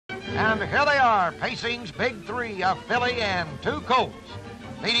And here they are, Pacing's big three, a filly and two colts.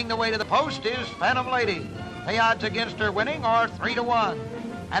 Leading the way to the post is Phantom Lady. The odds against her winning are 3-1.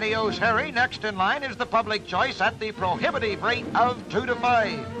 ADIOS Harry next in line is the public choice at the prohibitive rate of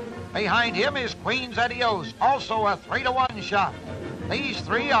 2-5. Behind him is Queen's ADIOS, also a 3-1 shot. These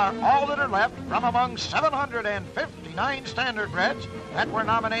three are all that are left from among 759 standardbreds that were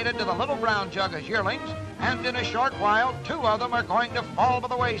nominated to the Little Brown Jug as yearlings, and in a short while, 2 of them are going to fall by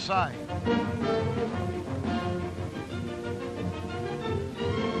the wayside.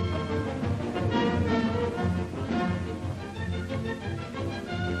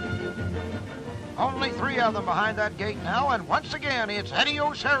 Only 3 of them behind that gate now, and once again, it's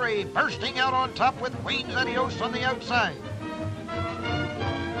ADIOS Harry bursting out on top with Queen's ADIOS on the outside.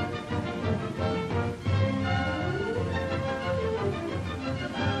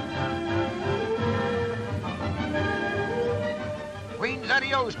 Queen's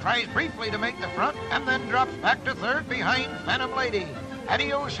ADIOS tries briefly to make the front and then drops back to third behind Phantom Lady.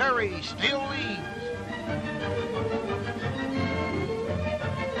 ADIOS Harry still leads.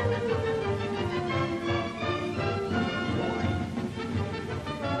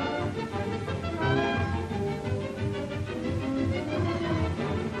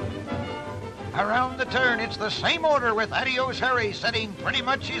 Around the turn, it's the same order with ADIOS Harry setting pretty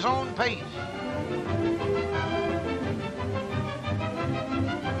much his own pace.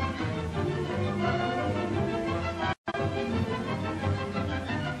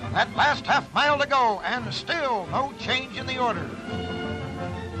 That last half mile to go, and still no change in the order.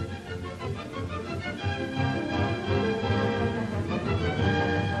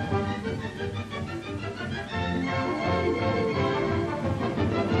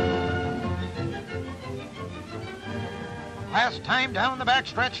 Last time down the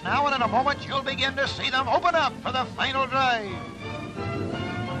backstretch now, and in a moment you'll begin to see them open up for the final drive.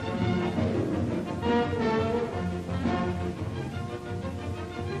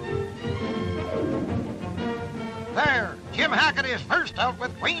 There, Jim Hackett is first out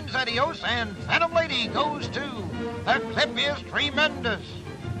with Queen's ADIOS, and Phantom Lady goes too. The clip is tremendous.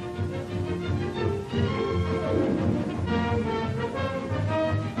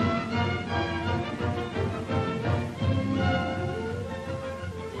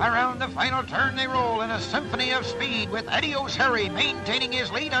 Around the final turn they roll in a symphony of speed with ADIOS Harry maintaining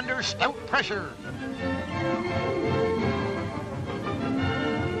his lead under stout pressure.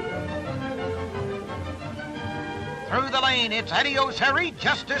 Through the lane, it's ADIOS Harry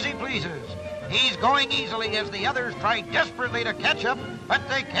just as he pleases. He's going easily as the others try desperately to catch up, but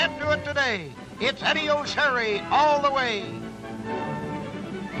they can't do it today. It's ADIOS Harry all the way.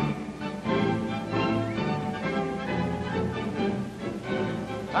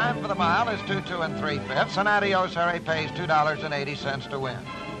 Time for the mile is 2 3/5, and ADIOS Harry pays $2.80 to win.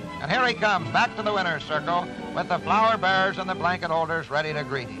 And here he comes back to the winner's circle with the flower bearers and the blanket holders ready to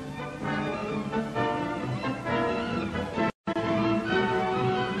greet him.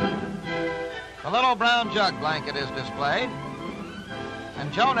 The Little Brown Jug blanket is displayed,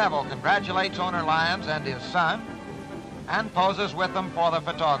 and Joe Neville congratulates owner Lyons and his son and poses with them for the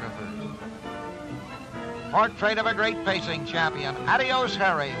photographers. Portrait of a great pacing champion, ADIOS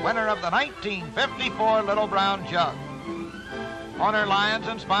Harry, winner of the 1954 Little Brown Jug. Owner Lyons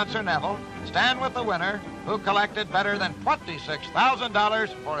and sponsor Neville stand with the winner, who collected better than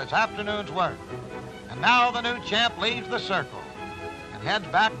 $26,000 for his afternoon's work. And now the new champ leaves the circle and heads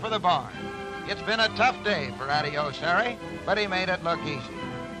back for the barn. It's been a tough day for ADIOS Harry, but he made it look easy.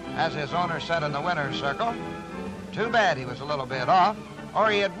 As his owner said in the winner's circle, too bad he was a little bit off, or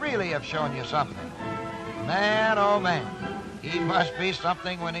he'd really have shown you something. Man, oh man, he must be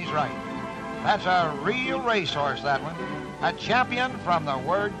something when he's right. That's a real racehorse, that one. A champion from the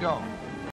word go.